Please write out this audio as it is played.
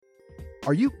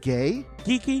Are you gay?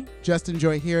 Geeky? Just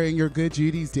enjoy hearing your good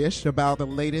Judy's dish about the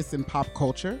latest in pop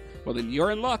culture? Well, then you're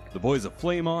in luck. The boys of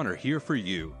Flame On are here for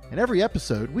you. In every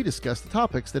episode, we discuss the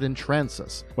topics that entrance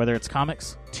us. Whether it's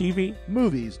comics, TV,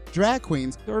 movies, drag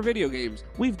queens, or video games,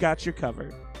 we've got you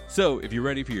covered. So, if you're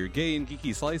ready for your gay and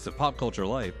geeky slice of pop culture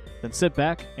life, then sit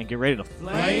back and get ready to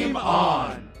Flame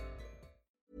on!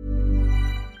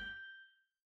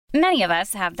 Many of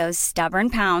us have those stubborn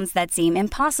pounds that seem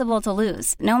impossible to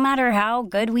lose, no matter how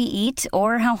good we eat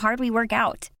or how hard we work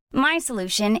out. My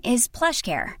solution is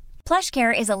PlushCare.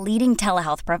 PlushCare is a leading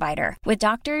telehealth provider with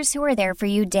doctors who are there for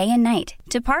you day and night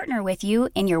to partner with you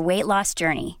in your weight loss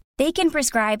journey. They can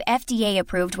prescribe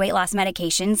FDA-approved weight loss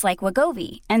medications like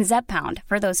Wegovy and Zepbound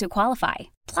for those who qualify.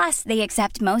 Plus, they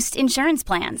accept most insurance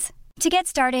plans. To get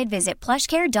started, visit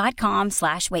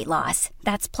plushcare.com/weightloss.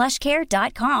 That's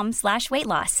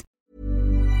plushcare.com/weightloss.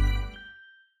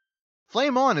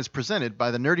 Flame On is presented by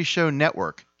the Nerdy Show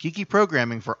Network, geeky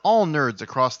programming for all nerds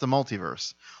across the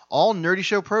multiverse. All Nerdy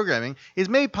Show programming is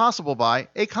made possible by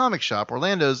A Comic Shop,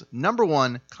 Orlando's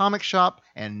 #1 comic shop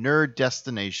and nerd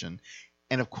destination.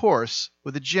 And of course,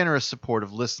 with the generous support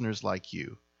of listeners like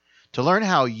you. To learn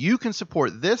how you can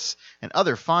support this and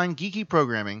other fine geeky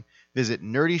programming, visit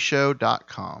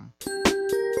nerdyshow.com.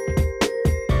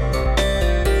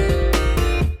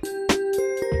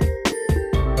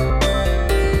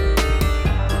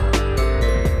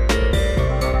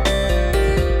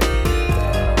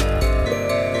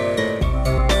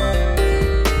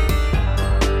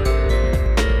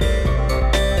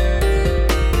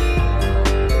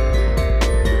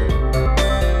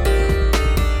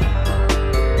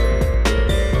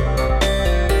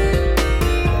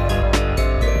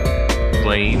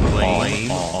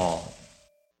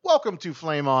 Welcome to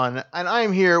Flame On, and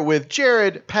I'm here with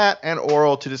Jared, Pat, and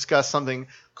Oral to discuss something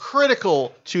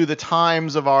critical to the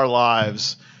times of our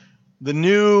lives. The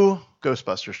new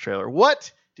Ghostbusters trailer.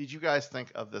 What did you guys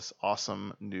think of this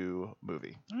awesome new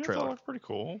movie trailer? It looked pretty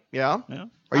cool. Yeah? Yeah.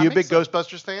 Are you a big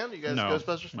Ghostbusters fan? You guys No,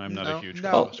 Ghostbusters? I'm not a huge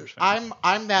No, Ghostbusters fan.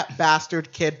 I'm that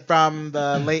bastard kid from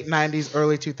the late 90s,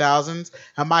 early 2000s,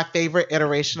 and my favorite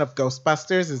iteration of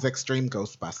Ghostbusters is Extreme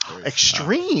Ghostbusters.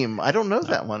 Extreme? I don't know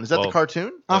that one. Is that the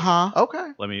cartoon? Uh-huh. Okay.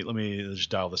 Let me just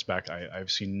dial this back.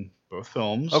 I've seen both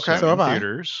films. Okay. So in have I.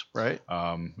 theaters. Right.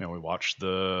 We watched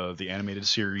the animated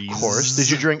series. Of course. Did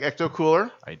you drink Ecto Cooler?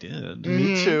 I did.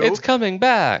 Me too. it's coming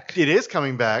back. It is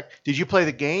coming back. Did you play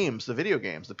the games, the video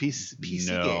games, the PC games?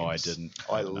 No, I didn't.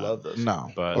 Oh, I love those.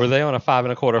 No. But Were they on a 5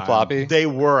 1/4 floppy? They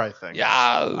were, I think. Yes.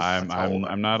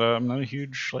 I'm not a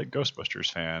huge like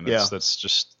Ghostbusters fan. Yeah. That's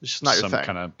just It's just not your some thing.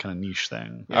 kind of niche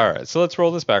thing. All right, so let's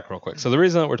roll this back real quick. So the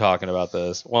reason that we're talking about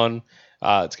this, one,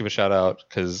 let's give a shout out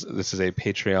because this is a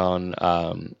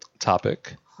Patreon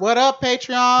topic. What up,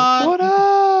 Patreon? What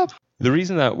up? The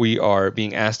reason that we are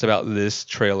being asked about this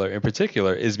trailer in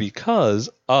particular is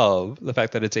because of the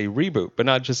fact that it's a reboot, but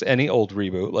not just any old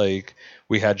reboot. Like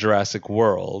we had Jurassic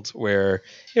World, where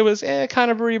it was kind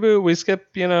of a reboot. We skip,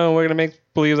 we're going to make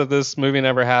believe that this movie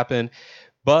never happened.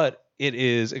 But it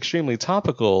is extremely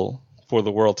topical for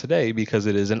the world today because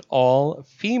it is an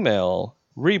all-female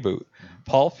reboot.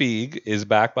 Paul Feig is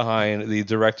back behind the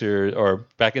director, or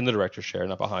back in the director's chair,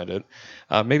 not behind it.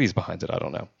 Maybe he's behind it. I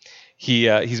don't know.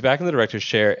 He's back in the director's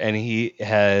chair, and he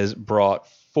has brought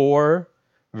 4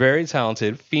 very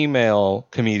talented female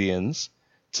comedians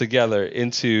together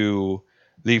into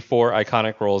the 4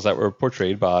 iconic roles that were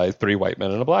portrayed by 3 white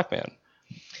men and a black man.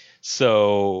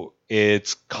 So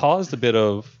it's caused a bit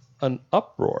of an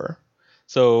uproar.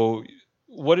 So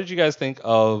what did you guys think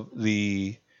of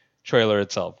the trailer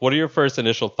itself? What are your first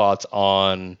initial thoughts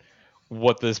on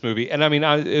what this movie, and I mean,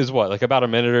 is what, like about a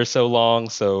minute or so long,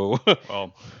 so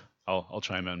Well, I'll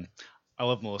chime in. I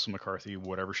love Melissa McCarthy,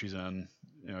 whatever she's in.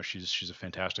 She's a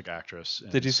fantastic actress.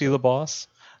 Did you see The Boss?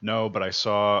 No, but I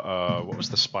saw what was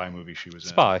the spy movie she was in?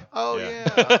 Spy. Oh,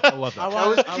 Yeah. yeah. I love that. That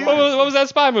was cute. What was that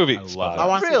spy movie? I love Spy. I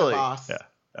want to see Really? the boss. Yeah.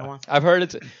 I want I've heard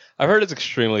it's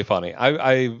extremely funny.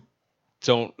 I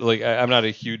don't like. I'm not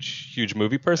a huge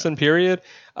movie person. Period.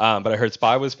 But I heard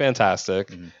Spy was fantastic.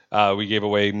 Mm-hmm. We gave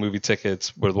away movie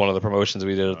tickets with one of the promotions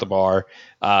we did at the bar.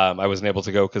 I wasn't able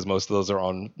to go because most of those are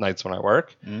on nights when I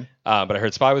work. Mm-hmm. But I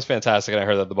heard Spy was fantastic, and I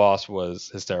heard that The Boss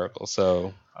was hysterical.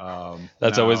 So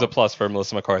that's now- always a plus for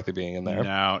Melissa McCarthy being in there.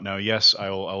 Now, yes,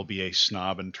 I'll be a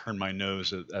snob and turn my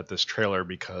nose at this trailer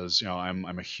because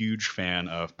I'm a huge fan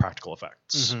of practical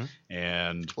effects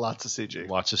and Lots of CG.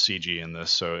 lots of CG in this.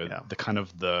 So Yeah. the kind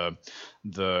of the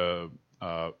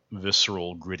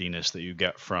visceral grittiness that you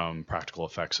get from practical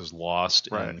effects is lost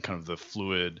Right. in kind of the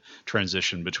fluid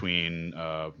transition between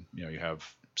you have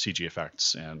CG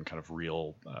effects and kind of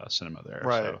real cinema there.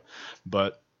 Right. So,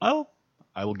 but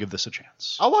I will give this a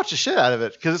chance. I'll watch the shit out of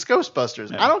it because it's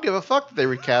Ghostbusters. Yeah. I don't give a fuck that they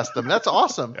recast them. That's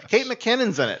awesome. Yes. Kate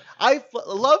McKinnon's in it. I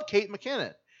love Kate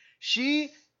McKinnon. She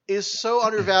is so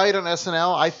undervalued on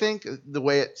SNL. I think the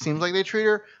way it seems like they treat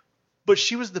her, but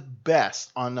she was the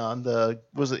best on the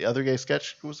was it the other gay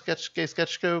sketch? What was the gay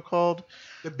sketch show called?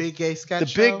 The Big Gay Sketch The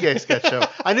Show? Big Gay Sketch Show.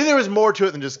 I knew there was more to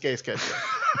it than just gay sketch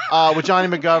show. With Johnny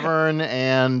McGovern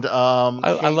and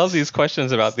I love these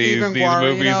questions about these Stephen movies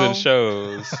Guarino. and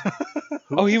shows.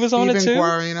 Oh, he was on it Stephen too?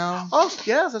 Guarino. Oh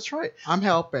yeah, that's right. I'm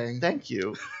helping. Thank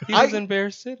you. He was in Bear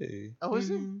City. Oh, is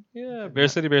he? Yeah, Bear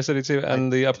City 2,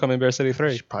 and the upcoming Bear City I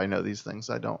 3. should probably know these things.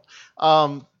 I don't.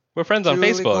 We're friends on Julie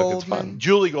Facebook. It's Goldman. fun.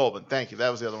 Julie Goldman. Thank you. That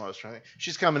was the other one I was trying to think.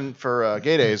 She's coming for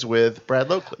Gay Days with Brad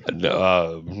Loakley.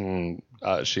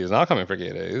 She is not coming for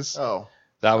Gay Days. Oh.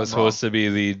 That was supposed to be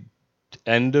the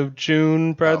end of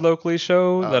June Brad Loakley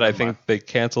show that I never think mind. they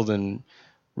canceled and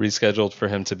rescheduled for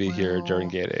him to be here during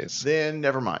Gay Days. Then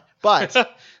never mind. But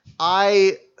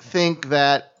I think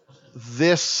that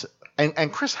this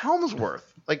and Chris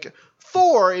Helmsworth, like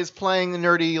Thor, is playing the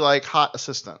nerdy like hot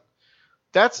assistant.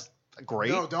 That's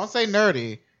great. No, don't say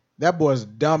nerdy. That boy's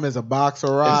dumb as a box of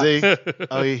rocks. Is he?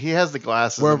 Oh, he has the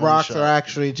glasses. Where in one rocks shot. are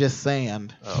actually just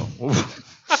sand. Oh.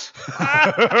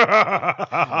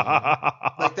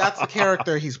 Like that's the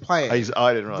character he's playing. I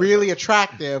didn't realize. Really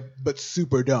attractive, but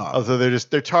super dumb. Oh, so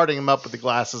they're tarting him up with the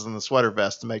glasses and the sweater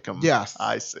vest to make him. Yes.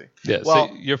 I see. Yeah. Well-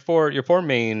 So your four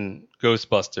main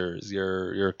Ghostbusters,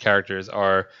 your characters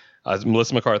are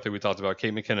Melissa McCarthy. We talked about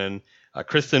Kate McKinnon,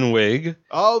 Kristen Wiig,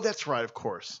 Oh, that's right. Of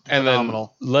course. and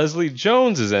Phenomenal. then Leslie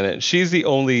Jones is in it. She's the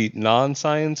only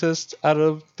non-scientist out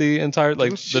of the entire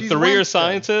the She's three are Winston.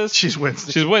 scientists. She's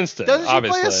Winston. She's Winston. Doesn't she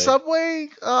obviously. play a subway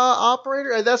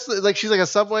operator? That's like she's like a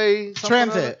subway something or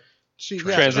other?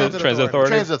 Transit. Transit authority.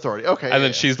 Transit authority. Okay. And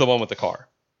then she's the one with the car.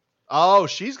 Oh,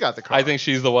 she's got the car. I think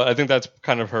she's the one. I think that's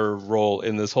kind of her role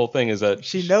in this whole thing is that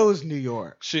She knows New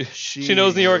York. she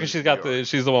knows New York and she's got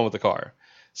she's the one with the car.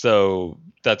 So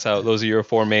that's how those are your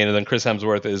four main, and then Chris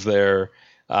Hemsworth is their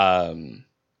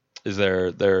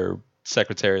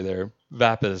secretary, their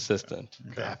vapid assistant.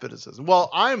 Vapid assistant. Well,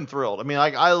 I'm thrilled. I mean,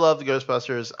 like I love the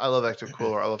Ghostbusters. I love Hector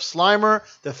Cooler. I love Slimer.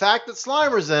 The fact that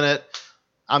Slimer's in it,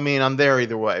 I mean, I'm there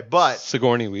either way. But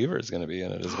Sigourney Weaver is going to be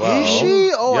in it as well. is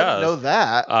she? Oh, I Yes. didn't know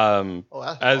that. Oh,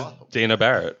 That's as awesome. Dana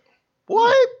Barrett.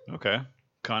 What? Okay.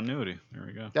 Continuity. There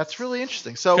we go. That's really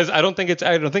interesting. So Because I don't think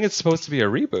it's supposed to be a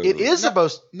reboot. it is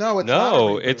supposed. No, it's not.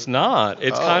 No, a reboot. it's not.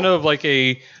 It's Oh. kind of like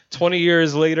a 20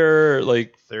 years later,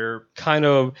 like They're kind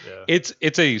of. Yeah.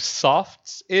 It's a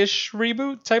soft-ish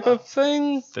reboot type of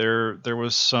thing. There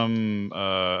was some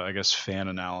I guess fan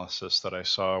analysis that I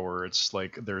saw where it's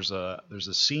like there's a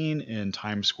scene in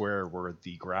Times Square where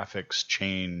the graphics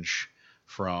change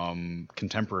from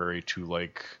contemporary to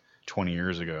like 20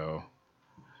 years ago.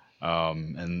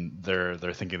 And they're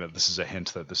thinking that this is a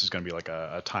hint that this is going to be like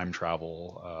a time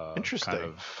travel Interesting.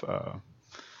 kind of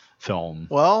film.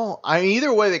 Well,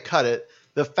 either way they cut it,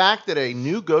 the fact that a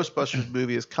new Ghostbusters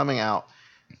movie is coming out,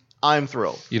 I'm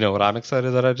thrilled. You know what I'm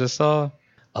excited that I just saw?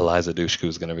 Eliza Dushku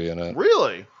is going to be in it.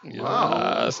 Really?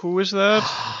 Wow. Yes. Who is that?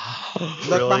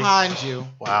 Look behind you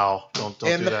Wow. Don't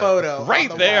in do the that. photo. Right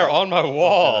on the there wall. on my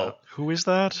wall. Who is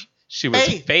that? She was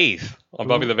Faith. Faith on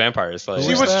Buffy the Vampire Slayer. She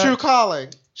was True Calling.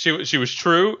 She was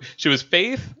True. She was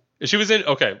Faith. She was in.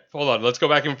 Okay, hold on. Let's go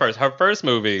back even first. Her first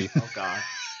movie Oh, God.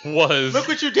 was. Look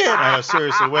what you did. No,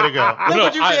 seriously, way to go. Look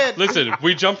what you did. Listen,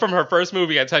 we jumped from her first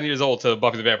movie at 10 years old to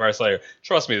Buffy the Vampire Slayer.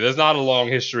 Trust me, there's not a long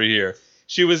history here.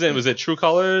 She was in, was it True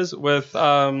Colors with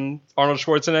Arnold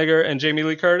Schwarzenegger and Jamie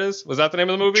Lee Curtis? Was that the name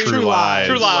of the movie? True Lies.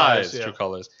 True Lies. Yeah. True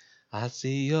Colors. I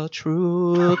see your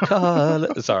true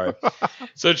color. Sorry.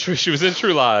 So she was in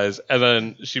True Lies, and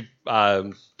then she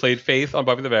played Faith on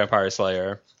Buffy the Vampire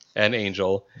Slayer and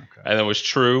Angel, and then was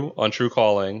True on True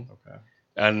Calling. Okay.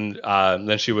 And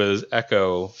then she was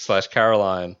Echo /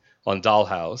 Caroline on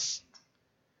Dollhouse.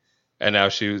 And now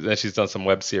she's done some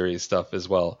web series stuff as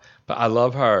well. But I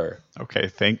love her. Okay,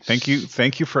 thank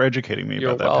you for educating me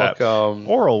You're about that, Pat. welcome.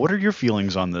 Oral, what are your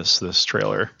feelings on this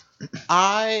trailer?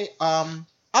 I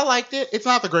liked it. It's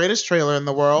not the greatest trailer in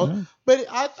the world, but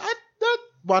I'd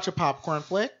watch a popcorn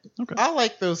flick. Okay. I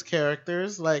like those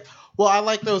characters. I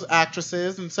like those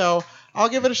actresses, and so I'll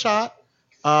give it a shot.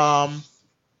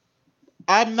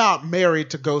 I'm not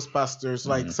married to Ghostbusters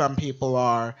like some people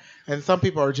are, and some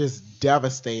people are just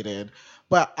devastated.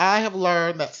 But I have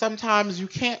learned that sometimes you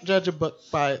can't judge a book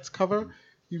by its cover.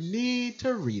 You need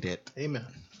to read it. Amen.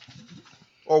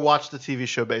 Or watch the TV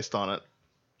show based on it.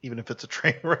 even if it's a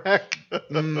train wreck.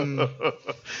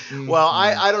 Well,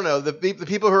 I don't know. The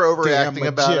people who are overreacting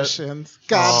about it. Magicians.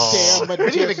 Goddamn We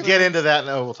magicians. didn't even get into that.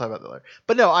 No, we'll talk about that later.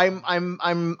 But no,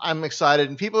 I'm excited,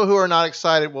 and people who are not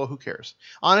excited, well, who cares?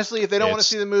 Honestly, if they don't want to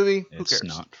see the movie, who cares? It's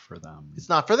not for them. It's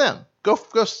not for them. Go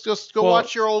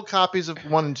watch your old copies of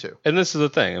 1 and 2. And this is the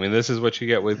thing. I mean, this is what you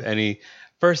get with any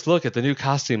first look at the new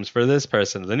costumes for this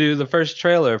person, the first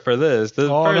trailer for this.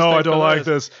 The Oh first no, thing I don't for like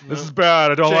this. This is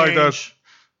bad. I don't like this.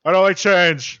 I don't like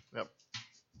change. Yep.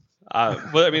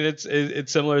 But I mean,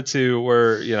 it's similar to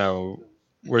where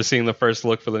we're seeing the first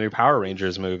look for the new Power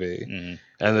Rangers movie,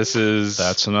 and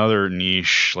that's another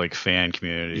niche like fan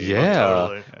community. Yeah.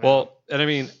 Totally. Well, and I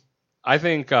mean, I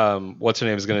think what's her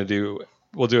name is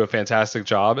will do a fantastic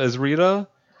job as Rita.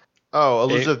 Oh,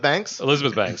 Elizabeth Banks.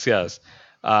 Elizabeth Banks, yes.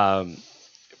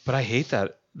 But I hate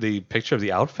the picture of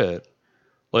the outfit.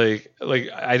 Like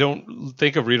I don't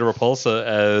think of Rita Repulsa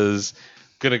as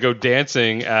gonna go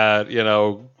dancing at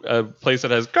a place that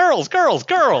has girls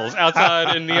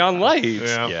outside in neon lights.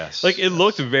 Yeah. Yes. Like it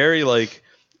looked very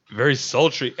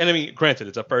sultry. And I mean, granted,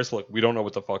 it's a first look. We don't know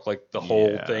what the fuck the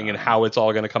whole thing and how it's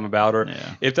all gonna come about, or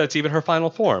if that's even her final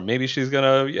form. Maybe she's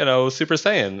gonna Super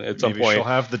Saiyan at some point. She'll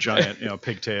have the giant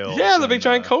pigtails. Yeah, the big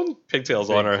giant cone pigtails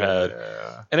on her head.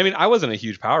 Yeah. And I mean, I wasn't a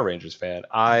huge Power Rangers fan.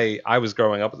 I was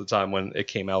growing up at the time when it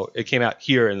came out. It came out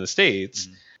here in the States.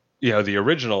 The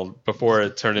original before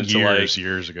it turned into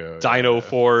years ago. Dino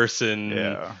Force,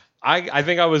 and I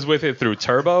think I was with it through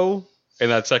Turbo in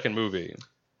that second movie.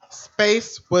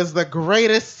 Space was the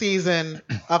greatest season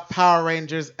of Power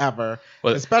Rangers ever.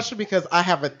 What? Especially because I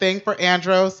have a thing for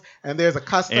Andros, and there's a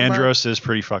customer. Andros is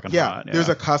pretty fucking hot. Yeah. There's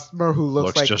a customer who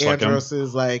looks like just like him. Andros'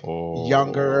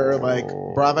 younger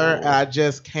brother. And I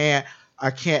just can't. I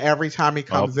can't. Every time he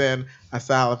comes in, I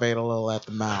salivate a little at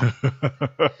the mouth.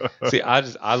 See,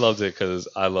 I loved it because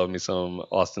I love me some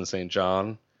Austin St.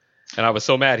 John, and I was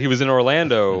so mad he was in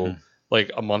Orlando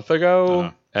like a month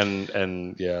ago,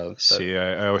 and yeah. See,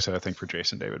 I always had a thing for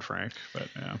Jason David Frank, but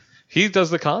yeah. He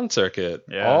does the con circuit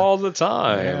all the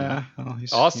time. Yeah. Well,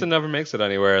 Austin never makes it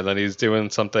anywhere. And then he's doing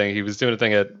something. He was doing a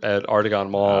thing at Artegon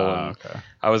Mall. And okay.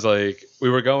 I was like, we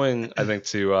were going, I think,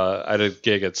 I had a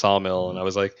gig at Sawmill, and I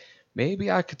was like,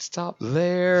 maybe I could stop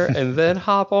there and then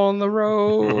hop on the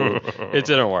road. It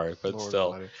didn't work, but Lord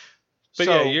still. Almighty. But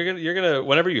So- yeah, you're gonna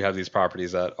whenever you have these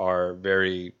properties that are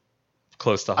very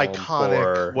close to home Iconic,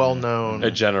 for well known.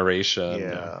 a generation.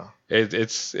 Yeah.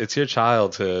 It's your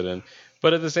childhood,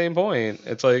 but at the same point,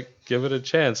 it's like give it a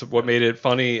chance. What made it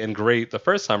funny and great the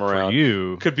first time around For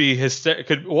you. could be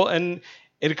and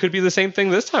it could be the same thing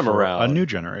this time around. A new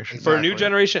generation. For a new Exactly.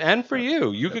 generation, and for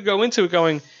you. You could go into it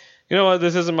going, you know what,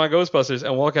 this isn't my Ghostbusters,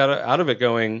 and walk out of it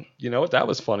going, you know what, that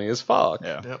was funny as fuck.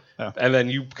 Yeah. Yep. Yeah. And then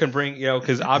you can bring,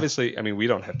 because obviously, I mean, we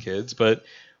don't have kids, but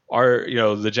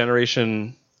the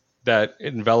generation that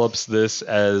envelops this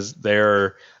as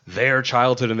their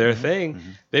childhood and their thing,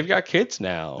 they've got kids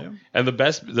now. Yeah. And the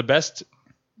best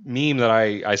meme that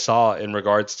I saw in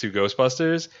regards to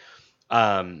Ghostbusters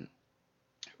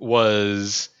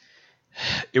was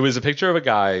a picture of a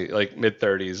guy like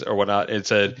mid-30s or whatnot. It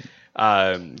said,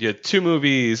 you had 2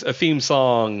 movies, a theme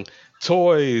song,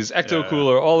 toys, Ecto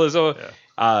Cooler, all this.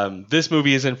 This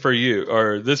movie isn't for you,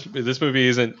 or this movie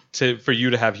isn't for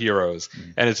you to have heroes.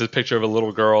 And it's a picture of a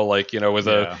little girl, with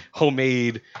a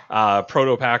homemade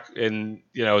proto pack, and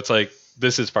it's like,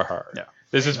 this is for her. Yeah.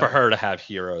 This is for her to have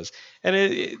heroes,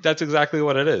 and that's exactly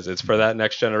what it is. It's for that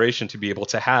next generation to be able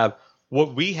to have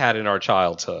what we had in our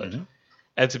childhood,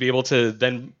 and to be able to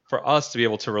then for us to be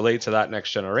able to relate to that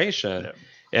next generation. Yeah.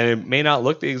 And it may not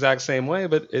look the exact same way,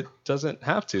 but it doesn't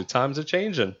have to. Times are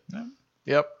changing.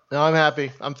 Yep. No, I'm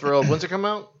happy. I'm thrilled. When's it come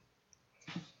out?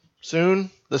 Soon?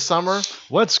 This summer?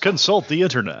 Let's consult the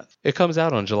internet. It comes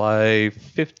out on July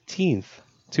 15th,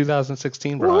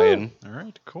 2016, Brian. All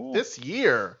right, cool. This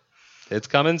year. It's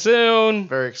coming soon.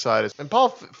 Very excited. And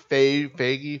Paul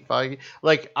Feige.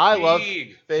 Like, I love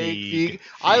Feig. Feig.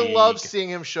 I love seeing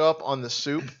him show up on The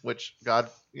Soup, which, God,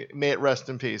 may it rest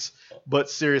in peace. But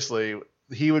seriously,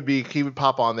 he would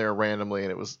pop on there randomly,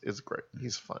 and it's great.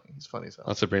 He's funny. He's funny as hell.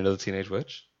 On Sabrina the Teenage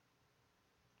Witch?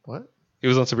 What? He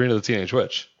was on Sabrina the Teenage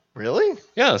Witch. Really?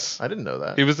 Yes. I didn't know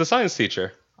that. He was the science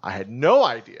teacher. I had no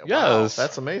idea. Wow, Yes.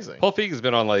 that's amazing. Paul Feig has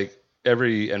been on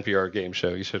every NPR game show.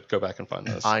 You should go back and find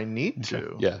this. I need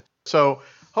to. Yeah. So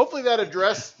hopefully that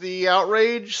addressed the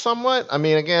outrage somewhat. I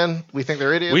mean, again, we think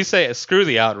they're idiots. We say screw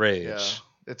the outrage. Yeah.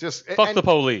 It's just Fuck the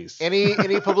police. Any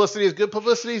publicity is good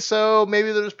publicity. So maybe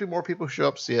there'll just be more people who show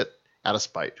up to see it out of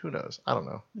spite. Who knows? I don't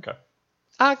know. Okay.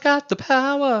 I got the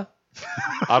power.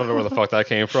 I don't know where the fuck that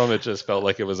came from. It just felt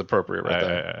like it was appropriate right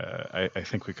there. I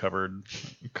think we covered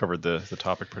the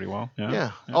topic pretty well.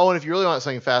 Yeah. Oh, and if you really want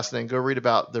something fascinating, go read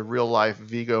about the real life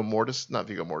Viggo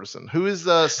Mortensen. Who is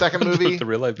the second movie? The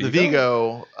real life Viggo? The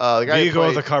Viggo. The guy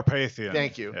Viggo the Carpathian.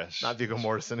 Thank you. Yes. Not Viggo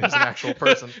Mortensen. He's an actual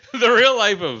person. The real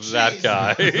life of that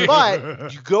guy.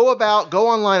 But you go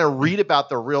online and read about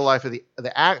the real life of the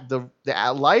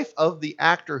life of the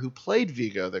actor who played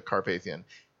Viggo the Carpathian.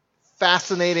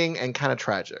 Fascinating and kind of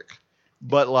tragic,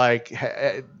 but like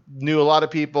knew a lot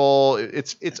of people.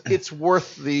 It's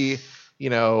worth the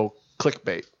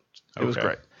clickbait. It was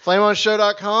great.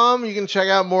 FlameOnShow.com. You can check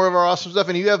out more of our awesome stuff,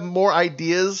 and if you have more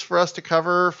ideas for us to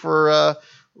cover for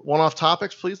one-off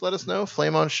topics, please let us know.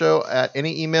 FlameOnShow at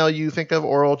any email you think of.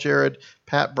 Oral Jared,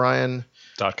 Pat Brian.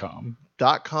 .com.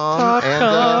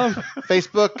 And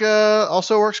Facebook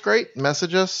also works great.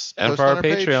 Message us. And for our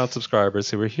Patreon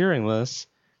subscribers who are hearing this,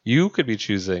 you could be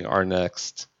choosing our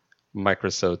next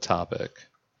microsode topic.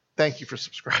 Thank you for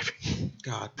subscribing.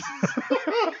 God.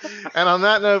 And on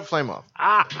that note, flame off.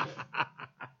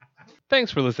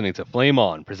 Thanks for listening to Flame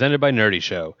On, presented by Nerdy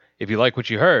Show. If you like what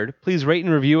you heard, please rate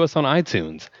and review us on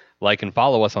iTunes, like and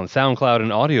follow us on SoundCloud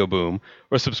and Audio Boom,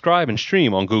 or subscribe and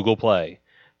stream on Google Play.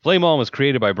 Flame On was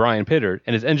created by Brian Pittard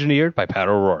and is engineered by Pat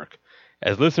O'Rourke.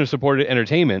 As listener-supported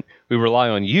entertainment, we rely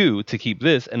on you to keep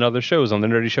this and other shows on the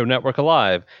Nerdy Show Network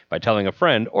alive by telling a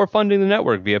friend or funding the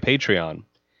network via Patreon.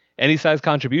 Any size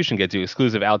contribution gets you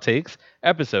exclusive outtakes,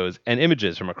 episodes, and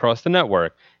images from across the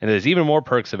network, and there's even more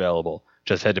perks available.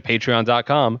 Just head to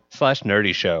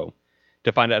patreon.com/nerdyshow.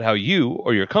 To find out how you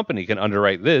or your company can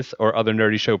underwrite this or other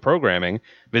Nerdy Show programming,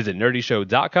 visit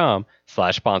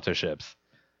nerdyshow.com/sponsorships.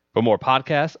 For more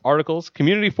podcasts, articles,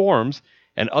 community forums,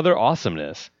 and other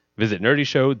awesomeness, visit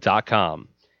nerdyshow.com.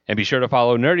 And be sure to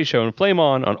follow Nerdy Show and Flame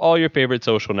On all your favorite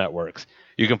social networks.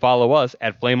 You can follow us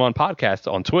at Flame On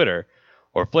Podcast on Twitter,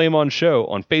 or Flame On Show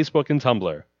on Facebook and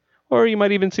Tumblr. Or you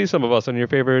might even see some of us on your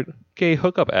favorite gay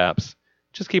hookup apps.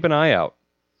 Just keep an eye out.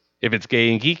 If it's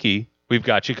gay and geeky, we've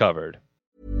got you covered.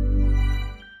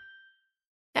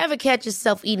 Ever catch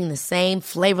yourself eating the same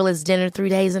flavorless dinner 3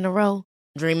 days in a row?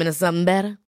 Dreaming of something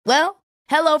better? Well,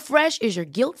 HelloFresh is your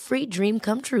guilt-free dream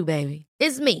come true, baby.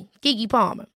 It's me, Keke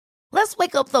Palmer. Let's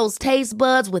wake up those taste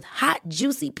buds with hot,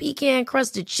 juicy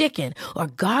pecan-crusted chicken or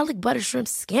garlic butter shrimp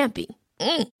scampi.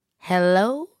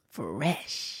 Hello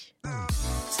Fresh.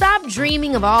 Stop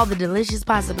dreaming of all the delicious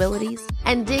possibilities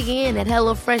and dig in at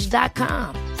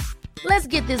HelloFresh.com. Let's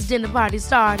get this dinner party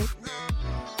started.